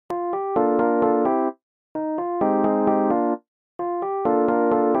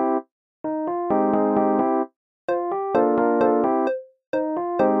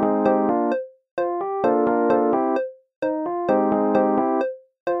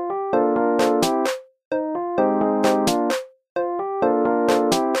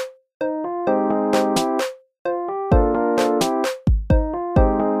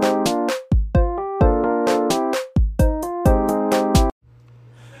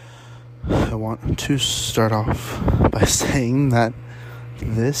I want to start off by saying that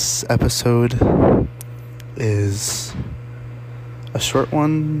this episode is a short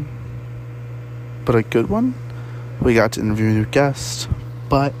one, but a good one. We got to interview a new guest,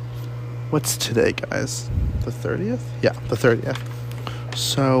 but what's today, guys? The 30th? Yeah, the 30th.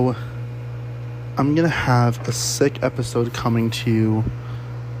 So, I'm gonna have a sick episode coming to you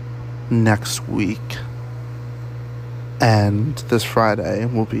next week. And this Friday,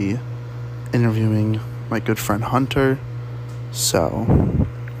 we'll be interviewing my good friend Hunter. So,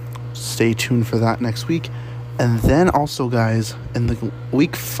 stay tuned for that next week. And then also, guys, in the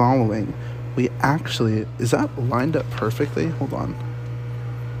week following, we actually... Is that lined up perfectly? Hold on.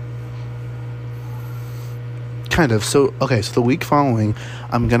 Kind of. So the week following,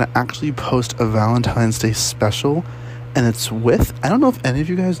 I'm going to actually post a Valentine's Day special. And it's with... I don't know if any of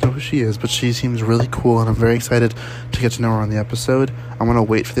you guys know who she is, but she seems really cool. And I'm very excited to get to know her on the episode. I'm going to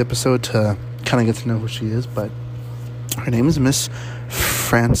wait for the episode to kind of get to know who she is. But her name is Miss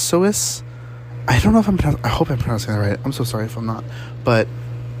Francois. I don't know if I hope I'm pronouncing that right. I'm so sorry if I'm not. But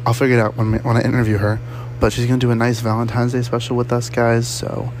I'll figure it out when I interview her. But she's going to do a nice Valentine's Day special with us, guys.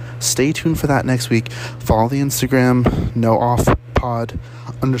 So stay tuned for that next week. Follow the Instagram,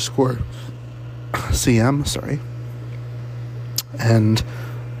 #NoOffPod_CM. Sorry. And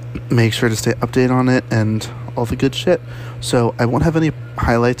make sure to stay updated on it and all the good shit. So I won't have any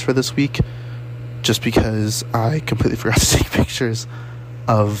highlights for this week just because I completely forgot to take pictures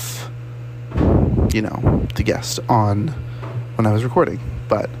of... the guest on when I was recording.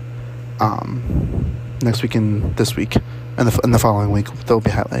 But next week and this week and the following week there will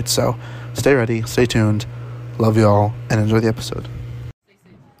be highlights. So stay ready, stay tuned, love you all, and enjoy the episode.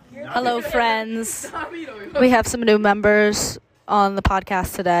 Hello, friends. We have some new members on the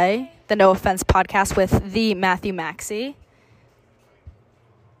podcast today. The No Offense podcast with the Matthew Maxey.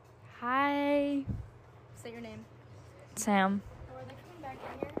 Hi. Say your name. Sam.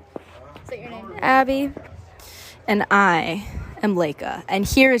 Say your name. Abby. And I am Leica. And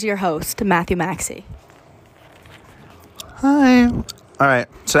here is your host, Matthew Maxey. Hi. All right,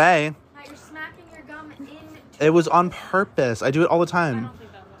 today... You're smacking your gum in... It was on purpose. I do it all the time.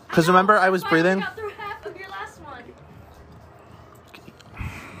 Because remember, I was breathing... got through half of your last one.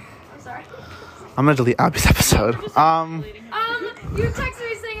 I'm sorry. I'm going to delete Abby's episode. You texted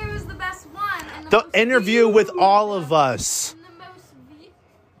me saying it was the best one. And The interview with all of us. And the most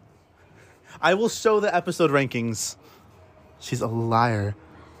I will show the episode rankings. She's a liar.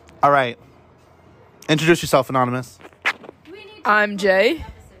 All right. Introduce yourself, Anonymous. I'm Jay.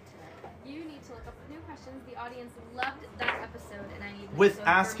 You need to look up new questions. The audience loved that episode, and I need With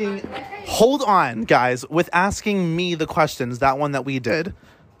asking... Hold on, guys. With asking me the questions, that one that we did,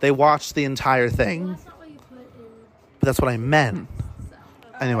 they watched the entire thing. That's not what you put in. But that's what I meant.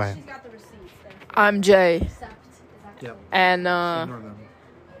 Anyway. She's got the receipts there. I'm Jay. Except, Yep. And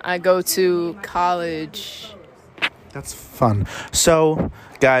I go to college. That's fun. So,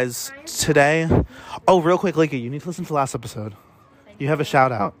 guys, today... Oh, real quick, Leica, you need to listen to the last episode. You have a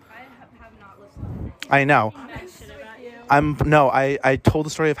shout-out. I have not listened. I know. I I told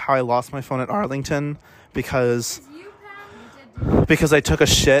the story of how I lost my phone at Arlington because I took a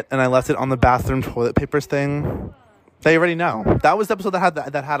shit and I left it on the bathroom toilet papers thing. They already know. That was the episode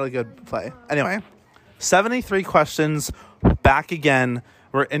that had a good play. Anyway, 73 questions, back again.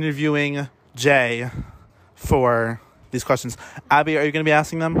 We're interviewing Jay for these questions. Abby, are you going to be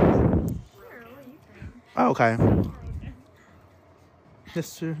asking them? Oh, okay.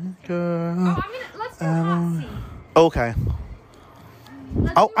 Mr. Girl. Let's do a hot seat. Okay.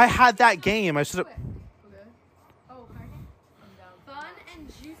 Oh, I had that game. I should have... Fun and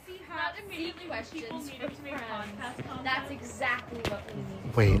juicy hot seat questions for friends. That's exactly what we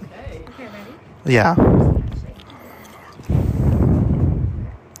need. Wait. Okay, ready? Yeah.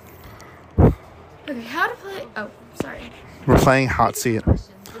 Okay, how to play... Oh, sorry. We're playing Hot Seat.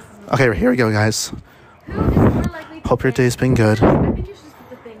 Okay, here we go, guys. Who is more likely to Hope your win? day's been good. I think you should just put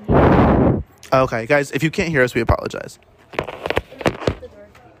the thing here. Okay, guys, if you can't hear us, we apologize. And then shut the door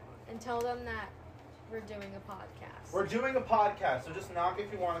and tell them that we're doing a podcast. We're doing a podcast, so just knock if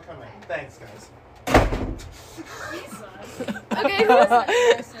you want to come in. Thanks, guys. Okay, who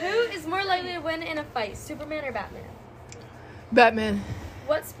is more likely to win in a fight, Superman or Batman? Batman.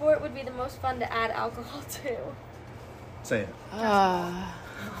 What sport would be the most fun to add alcohol to? Say it. I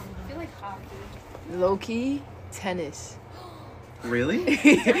feel like hockey. Low-key, tennis. Really?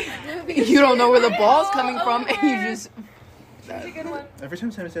 You don't know where the ball's coming from, and you just... That's a good one. Every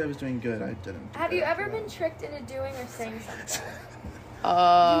time I said I was doing good, I didn't. Have you ever been tricked into doing or saying something?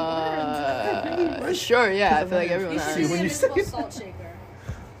 Sure, yeah. I feel like everyone has. See, when you say salt shaker.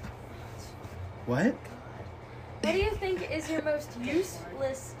 What? What do you think is your most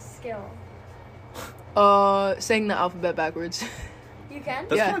useless skill? Saying the alphabet backwards. You can?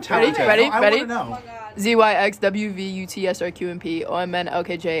 That's Yeah. kind of talented. Ready? I Ready? want to know. ZYXWVUTSRQMP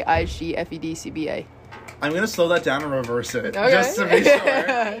OMNLKJIGFEDCBA. I'm gonna slow that down and reverse it Okay. just to be sure.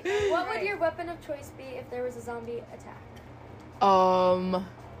 What would your weapon of choice be if there was a zombie attack? My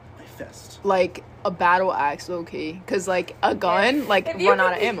fist. Like a battle axe, low key. Cause like a gun, like If you run out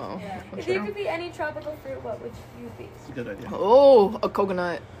could of be- ammo. If you could be any tropical fruit, what would you be? It's a good idea. Oh, a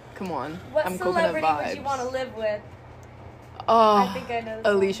coconut. Come on. What I'm coconut celebrity vibes. would you want to live with? Oh, I think I know this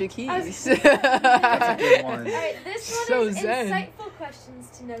Alicia one. Keys. That's a good one. Alright, this one So is zen. insightful questions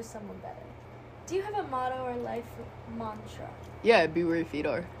to know someone better. Do you have a motto or life mantra? Yeah, be where your feet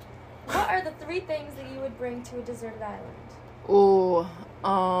are. What are the 3 things that you would bring to a deserted island? Oh,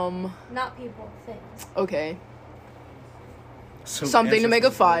 Not people, things. okay. So Something to make a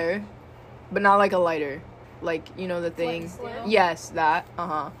interesting. fire, but not like a lighter. Like, you know the thing. Flint and steel? Yes, that.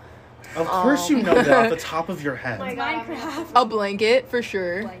 Uh-huh. Of course you know that off the top of your head. Oh my God. Minecraft. A blanket, for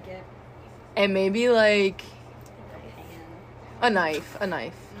sure. Blanket. And maybe, like, a knife. A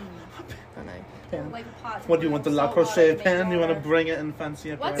knife. Like a pot. What do you want, the La Crochet pen? You want to bring it and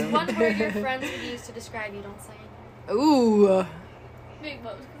fancy it? What's around? one word your friends would use to describe you? Don't say it. Ooh.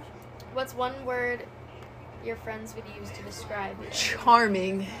 What's one word your friends would use to describe you?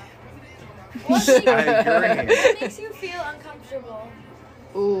 Charming. What I makes, agree. what makes you feel uncomfortable?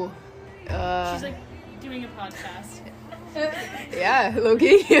 Ooh. She's like doing a podcast. Yeah,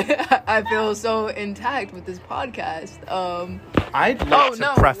 Loki. I feel so intact with this podcast. I'd like Oh, to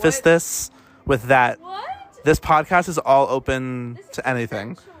no, preface what? this with that What? this podcast is all open This is to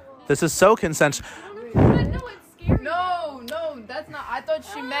anything. consensual. This is so consensual. But no, it's scary. No, that's not. I thought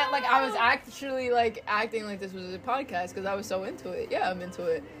she meant like I was actually like acting like this was a podcast because I was so into it. Yeah, I'm into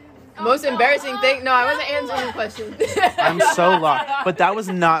it. Most embarrassing thing. No, I wasn't answering the question. I'm so lost. But that was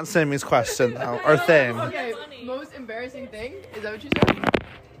not Sammy's question though, or thing. Okay, most embarrassing thing? Is that what you said?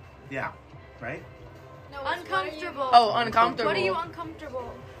 Yeah. Right? Uncomfortable. Oh, uncomfortable. What are you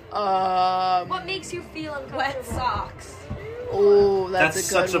uncomfortable? What makes you feel uncomfortable? Wet socks. Oh, that's a good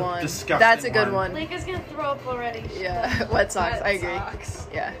such a one. disgusting That's a good one. one. Lika's gonna throw up already. Yeah, wet socks. Wet I agree. socks.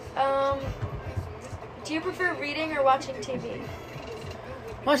 Yeah. Do you prefer reading or watching TV?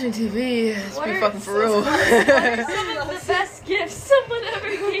 Watching TV. Let's What be are- fucking for real. Some of the best gifts someone ever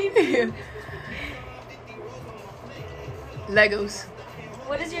gave you. Legos.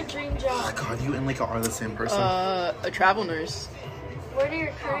 What is your dream Oh job? God, you and Lika are the same person. A travel nurse. Where do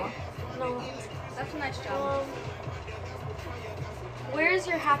your current... No. That's a nice job. Where's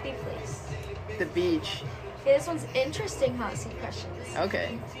your happy place? The beach. Okay, this one's interesting hot seat questions.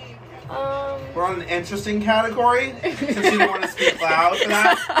 Okay. We're on an interesting category since you don't want to speak loud for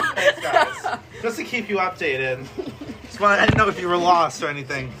that. Thanks, guys. Just to keep you updated. I didn't know if you were lost or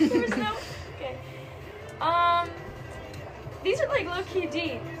anything. There's no... Okay. These are like low-key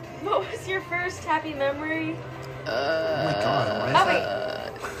deep. What was your first happy memory? Oh my God, Oh, why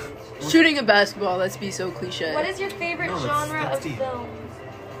wait. Shooting a basketball. Let's be so cliche. What is your favorite No, that's- genre that's of deep. film?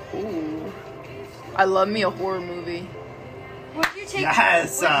 Ooh. I love me a horror movie. Would you take...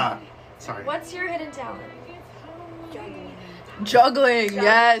 Yes! Sorry. What's your hidden talent? Juggling.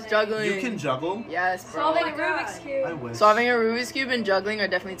 Yes, juggling. You can juggle? Yes, bro. Solving a my Rubik's God. Cube. I wish. Solving a Rubik's Cube and juggling are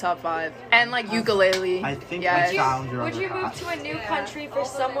definitely top 5. And like ukulele. I think yes. I found your Would other you move half. to a new country for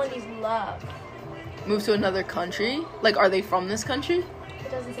someone you love? Move to another country? Like, are they from this country?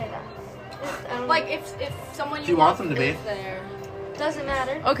 It doesn't say that. I don't Like know. if someone Do you want love them to be? lives there. Doesn't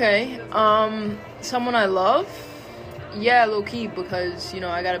matter. Okay. Someone I love? Yeah, low key, because, you know,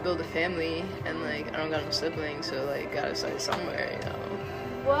 I gotta build a family and like I don't got no siblings, so like gotta start somewhere, you know.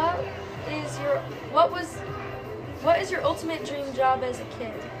 What is your ultimate dream job as a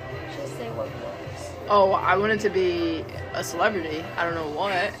kid? Should say what was. Oh, I wanted to be a celebrity. I don't know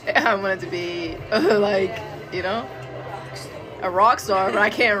what. I wanted to be like, you know, a rock star, but I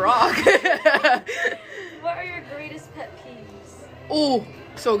can't rock. What are your greatest pet peeves? Oh,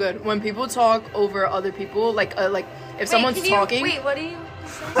 so good. When people talk over other people, like if someone's Wait, can you- talking, Wait, what do you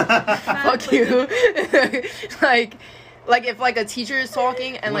say? fuck you. like if like a teacher is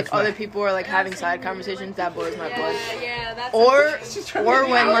talking and like What's other that? people are like having side conversations, that blows my blood. Yeah, that's Or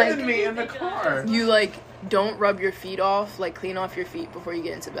when like me in the car. you like don't rub your feet off, like clean off your feet before you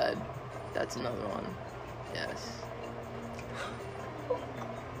get into bed. That's another one. Yes.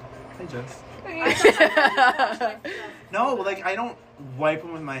 Hey, Jess. Okay. No, like I don't wipe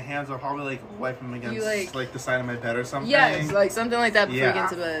them with my hands. I'll probably like wipe them against You, like- like the side of my bed or something. Yes, like something like that before you Yeah. get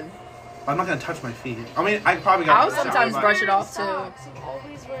into bed. I'm not gonna touch my feet. I mean, I probably got. I'll sometimes brush it off too. I'm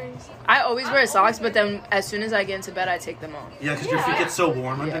always wearing socks. I always wear socks, but then as soon as I get into bed, I take them off. Yeah, because your feet get so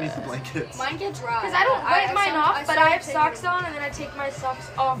warm underneath the blankets. Mine get dry. Because I don't wipe mine off, but I have socks on, and then I take my socks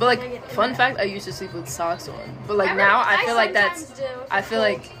off. But when I like, get in fun bed. fact, I used to sleep with socks on. But like now, I feel like that's. sometimes do. I feel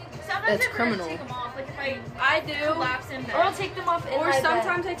like Sometimes that's I forget to criminal. take them off. Like if I do. collapse in bed. Or I'll take them off in Or my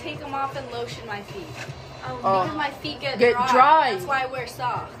sometimes bed. I take them off and lotion my feet. Oh. Because my feet get Get dry. dry. That's why I wear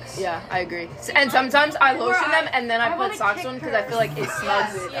socks. Yeah, I agree. And sometimes I lotion I- them and then I I put wanna socks kick on because I feel like it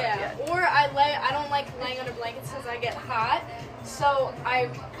snugs it. Yeah. Or I don't like laying under blankets because I get hot. So I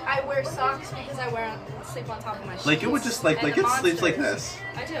wear socks because I sleep on top of my sheets. Like it would just like And it the sleeps like monsters. this,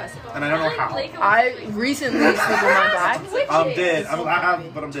 I do. I sleep on and I don't know how. I recently sleep on my back. Did I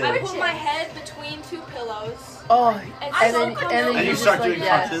have, but I'm I dead. put my head between two pillows Oh, and, and so then come and then And you just start like, doing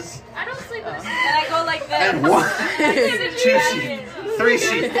yes. crunches. I don't sleep in a and I go like this. And 1, 2 sheets, 3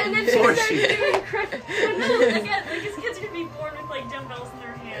 sheets, 4 sheets. Like kids are gonna be born with like dumbbells in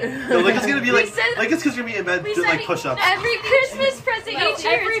their hands. No, like it's gonna be like said- it's gonna be in bed doing like push-ups. Every Christmas present No, each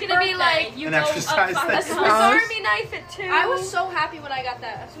year every it's gonna be like you An go exercise up thing. a five Swiss Hours. Army knife at 2. I was so happy when I got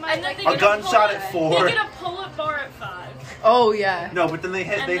that. That's my, And then like, they A get gunshot at They 4. get a pull-up bar at 5. Oh yeah. No, but then they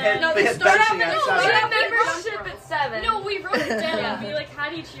hit And then- No, they they hit start benching off at with we 7. have membership at 7. No, we wrote it down. Yeah. We like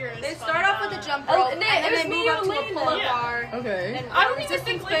had each year. They start off with a jump Oh, rope, and and it then was they me move up and to a Elena. pull-up Yeah. bar. Okay. And I don't even resistance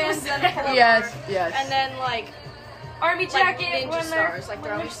think Lake was bands, then there. pull-up Yes, bar. yes. And then like Army jacket ninja when stars, like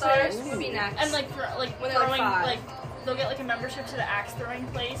throwing stars would be next. And like for like When they're, like, throwing 5. like they'll get like a membership to the axe throwing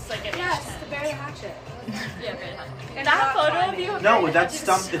place like at yes, age the 10. Barry Hatchet. Yeah, very high. And That rock photo of climbing. you. No, that's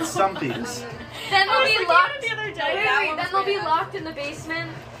It's Stumpy's. Then I they'll was be looking locked. at it the other Wait, day. that wait, one then was they'll be very locked in the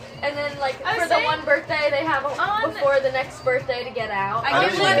basement. And then, like, I was for the saying- one birthday, they have On- before the next birthday to get out. I don't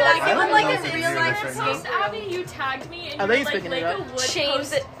usually even know- like I give don't them like know a if it's real here life right now. Post Abby, you tagged me and I you think were he's like picking it Lego up. would Change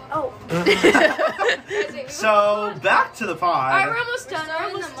post it. Oh. So back to the Alright, we're pod. almost done. We're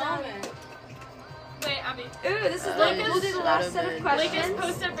almost done. Wait, Abby. Ooh, this is That like, is we'll do the last set of so Lakers questions.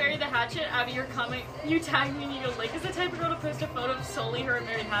 posted Bury the Hatchet. Abby, your comment, you tagged me and you go, Lake is the type of girl to post a photo of solely her and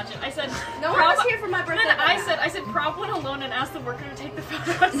Bury the Hatchet. I said, No one "Prop-" was here for my And birthday. then I said, prop went alone and asked the worker to take the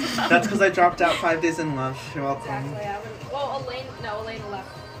photo. That's because I dropped out 5 days in love. You're welcome. Exactly. Well, Elena left.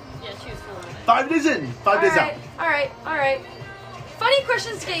 Yeah, she was full of it. 5 days in, 5 days out. Alright. Funny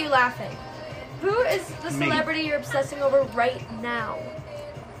questions to get you laughing. Who is the Me. celebrity you're obsessing over right now?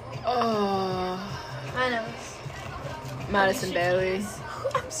 Oh, I know. Madison Bailey.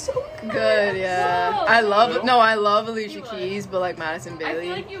 I'm so Good, yeah. Whoa. I love Who? no, I love Alicia You would. Keys, but like Madison I Bailey.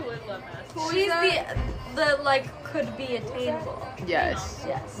 feel like you would love Madison. She's the like could be attainable. Yes,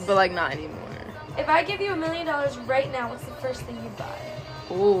 Yes. but like not anymore. If I give you $1 million right now, what's the first thing you'd buy?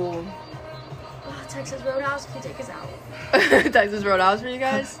 Ooh. Oh, Texas Roadhouse, can you take us out? Texas Roadhouse for you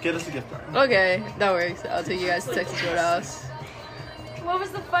guys? Get us a gift card. Okay, that works. I'll take you guys to Texas Roadhouse. What was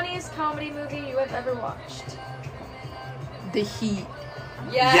the funniest comedy movie you have ever watched? The Heat.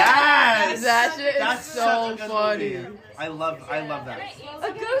 Yes! That shit is That's so such a good funny. movie. I love that.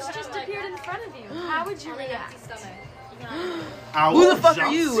 A ghost just appeared in front of you. How would you react? Owl Who the fuck are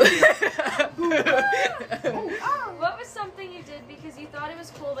jump you? scare. What was something you did because you thought it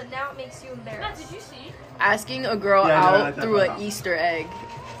was cool, but now it makes you Matt, embarrassed? did you see? Asking a girl Yeah, I know, I out like that through part. an Easter egg.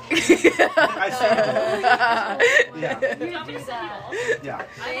 Yeah. You do that. Yeah.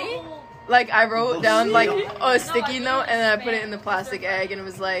 Like I wrote down like Seal. a sticky note and then I put it in the plastic egg and it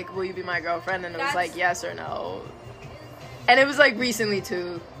was like, "Will you be my girlfriend?" And it was like, "Yes or no." And it was like recently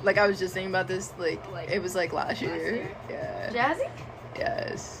too. Like I was just thinking about this. Like it was like last year. Yeah. Jazzy?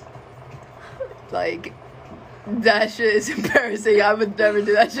 Yes. Like that shit is embarrassing. I would never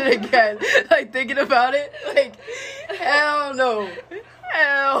do that shit again. Like thinking about it. Like hell no.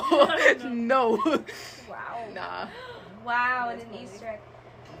 Hell no. Wow. Nah. Wow, and an Easter egg.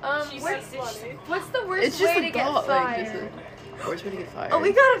 She's What's funny. the worst It's just way a to get thought. Like, just fired? a worst way to get fired. Oh,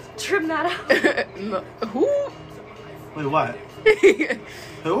 we gotta trim that out. No. Who? Wait, what?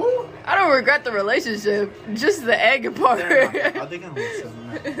 Who? I don't regret the relationship, just the egg part. They're not- Are they gonna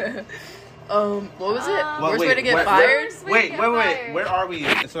listen? What was it? Um, What, Worst wait, way to get where- fired? Worst way to Wait, get wait. fired. Where are we?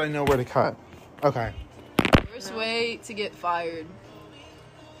 So I know where to cut. Okay. Worst way to get fired.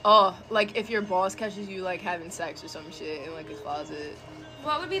 Oh, like if your boss catches you like having sex or some shit in like a closet.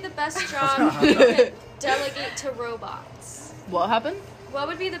 What would be the best not job how you that- could delegate to robots? What happened? What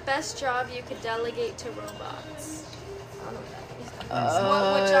would be the best job you could delegate to robots? I don't know what that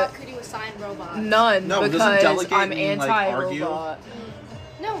means. What job could you assign robots? None, No, doesn't because delegate I'm mean, like, argue? anti-robot.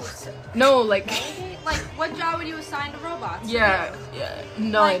 No. No, like Like, what job would you assign to robots? yeah,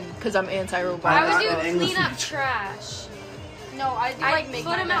 none, because I'm anti-robot. I would not an do English clean up teacher. trash. No, I do I like make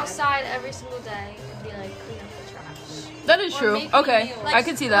put my them bed. outside every single day and be like, clean up the trash. That is Or true. make Okay, meals. Like, I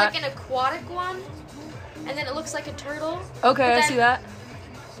can see that. Like an aquatic one, and then it looks like a turtle. Okay, but I then see that.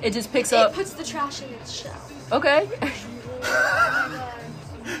 It just picks It up. puts the trash in its shell. Okay.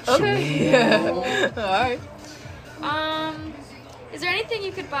 Okay. Alright. Is there anything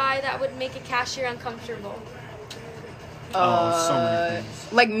you could buy that would make a cashier uncomfortable? So many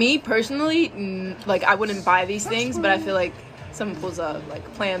things. Like me personally, like I wouldn't buy these things, but I feel like someone pulls up like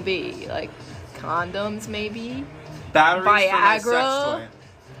Plan B, like condoms maybe, Batteries for my sex Viagra. toy.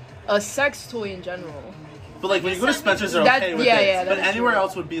 a sex toy in general. But like when you go to Spencer's, they're That- okay with yeah, it. yeah, that but is anywhere true.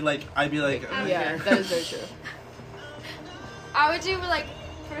 else would be like, I'd be like, Yeah, that is very true. I would do like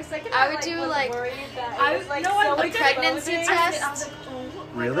For a second, I would do, was like- worried that I it was was like no, I so looked at pregnancy both. test. I was like, oh.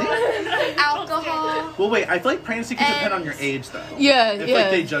 really? alcohol, Well, wait. I feel like pregnancy can depend on your And- age, though. Yeah, If yeah.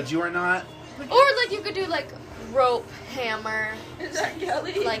 like they judge you or not. or like you could do like rope, hammer, Is that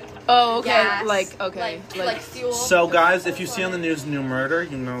Kelly? like Oh, okay. gas, Like okay. like fuel. So guys, if you see on the news new murder,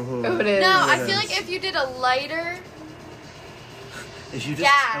 you know who Who it is. no, Who I it feel is. like if you did a lighter, If you just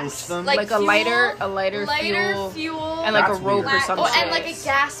gas, toast them, like Like a fuel, lighter lighter fuel, and like That's a rope weird. or some oh, shit. and like a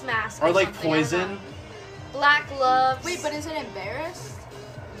gas mask, or like something, I don't poison. know. Black gloves. Wait, but is it embarrassed?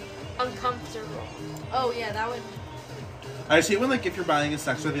 uncomfortable. Oh yeah, that would. I see when like if you're buying a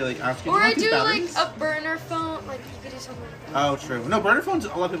sex toy, they like ask you. Or do you I want these do like batteries? a burner phone. Like you could do something like that. Oh, true. No, burner phones. A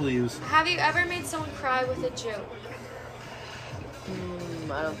lot of people use. Have you ever made someone cry with a joke?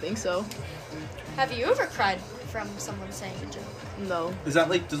 I don't think so. Have you ever cried from someone saying a joke? No. Is that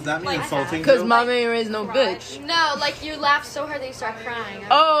like? Does that mean Like, insulting? Because you? mama ain't raised no Right. bitch. No, like you laugh so hard that you start crying.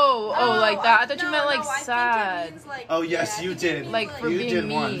 Oh, like that. I thought you no, meant like no, I think it sad. means, like, Oh yes, yeah, I you think it did. means, Like, for you being did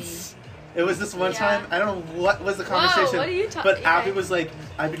mean. once. It was this one Yeah. time. I don't know what was the Whoa, conversation. what are you talking- But Abby yeah. was like,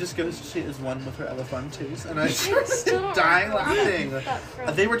 "Abby just goes to she is one with her elephantus," and I still started don't dying remember laughing. that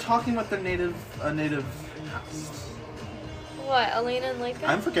from. They were talking with the native cast. What, Elena and Leica?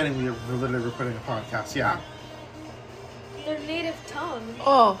 I'm forgetting we're literally recording a podcast. Yeah. Their native tongue.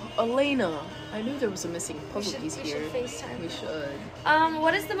 Oh, Elena. I knew there was a missing We puzzle should, piece we here. should FaceTime. We should.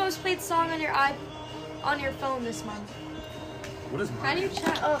 What is the most played song on your phone this month? What is How do you mine?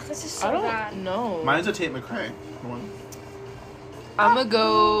 check? Oh, this is so I don't bad. know. Mine's a Tate McRae one. I'm gonna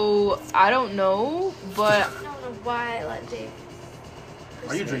go. I don't know, but I don't know why I let Dave.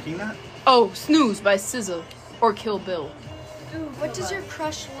 Are you drinking that? oh, Snooze by SZA or Kill Bill. What does your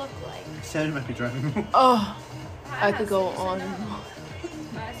crush look like? Sammy might be driving. Oh, I could go on.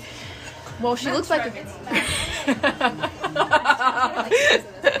 Well, she looks like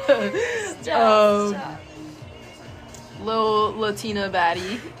Stop. little Latina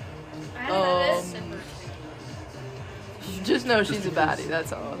baddie. Just know she's a baddie.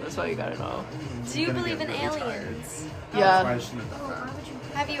 That's all. That's all you gotta know. Do you Gonna believe get in really tired. aliens? That's why Yeah. I shouldn't have done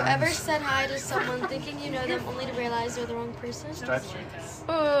that. Have you ever said hi to someone thinking you know them only to realize they're the wrong person? Drive straight.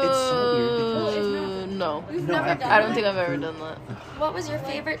 Uh, weird no. No, I don't think I've ever done that. What was your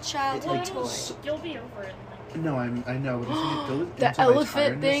favorite childhood Like, toy? You'll be over it. No, I know. But just it goes The into my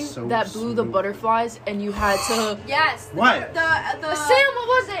elephant thing tiredness so that blew the smooth. butterflies, and you had to. Yes. What? The Sam, what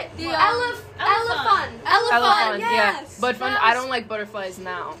was it? The, elephant. elephant. Elephant, yeah. yes. But fun. That I was- don't like butterflies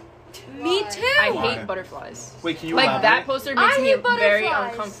now. Me too. I Why? hate butterflies. Wait, can you Like elaborate? that poster makes I me hate very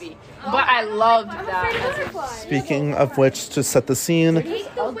butterflies. uncomfy. But I loved that. as a- Speaking of which, to set the scene,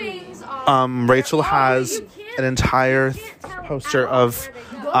 Take the wings off. Rachel has an entire poster of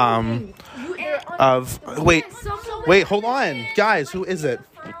wait, hold on, guys, who is it?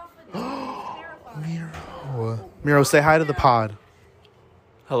 Miro, say hi to the pod.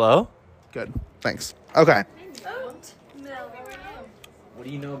 Hello? Good, thanks. Okay. What do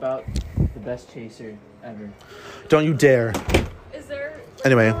you know about the best chaser ever? Don't you dare. Is there?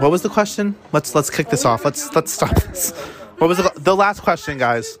 Anyway, what was the question? Let's kick this off. Let's stop this. What was the last question,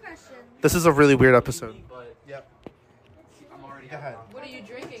 guys? This is a really weird episode. But Yep. I'm already Go ahead. What are you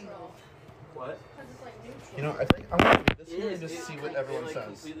drinking though? What? You know, I think I'm gonna do this here and just see what everyone It says.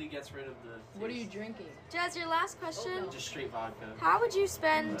 completely gets rid of the What are you drinking? Jazz, your last question. just straight vodka. How would you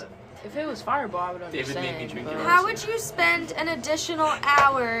spend? If it was Fireball, I would David understand. made me drink but- it. How would you spend an additional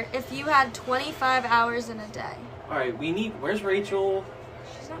hour if you had 25 hours in a day? Alright, where's Rachel?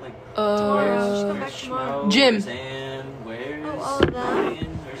 Like, Tomorrow. She'll come back tomorrow. Schmo? Gym. Where's Ann? Where's Oh, all of that.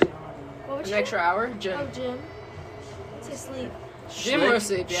 Ryan? Where's What would An you? extra hour? Oh, Gym. Jim. Say sleep. Gym or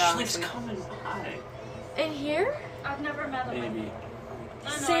sleep, yeah. Schlick's coming by. In here? I've never met him. Maybe. I know I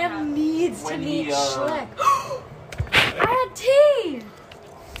Sam have. needs to When meet he, Schlick. I had tea.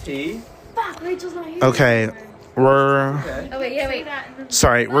 Tea? Fuck, Rachel's not here. Okay, We're Oh wait, yeah, wait.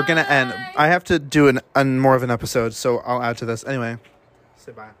 sorry. We're gonna end. I have to do more of an episode, so I'll add to this anyway.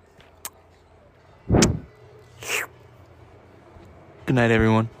 Say bye. Good night,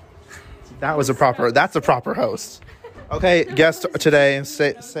 everyone. That's a proper host. Okay, guest today.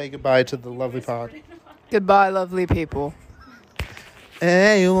 Say goodbye to the lovely pod. Goodbye, lovely people.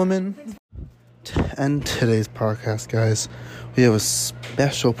 Hey, woman. To end today's podcast, guys, we have a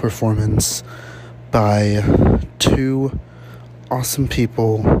special performance by two awesome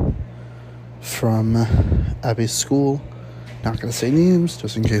people from Abby's school. Not going to say names,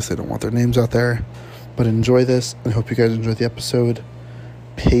 just in case they don't want their names out there. But enjoy this, and hope you guys enjoy the episode.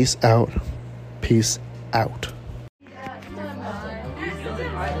 Peace out. Peace out. It's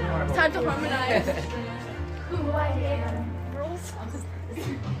time to harmonize. Who I am.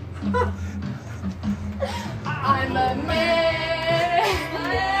 I'm a man.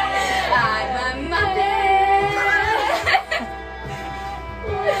 I'm a man.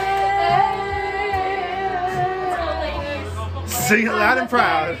 Sing it loud and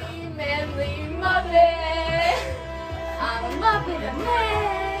proud. Manly Muppet. I'm a Muppet man.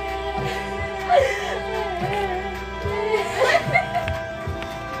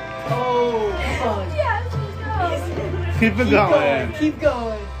 Oh, Yes, keep it going. Keep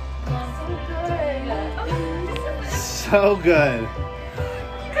going. So good.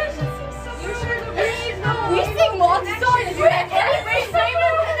 we sing Monty songs.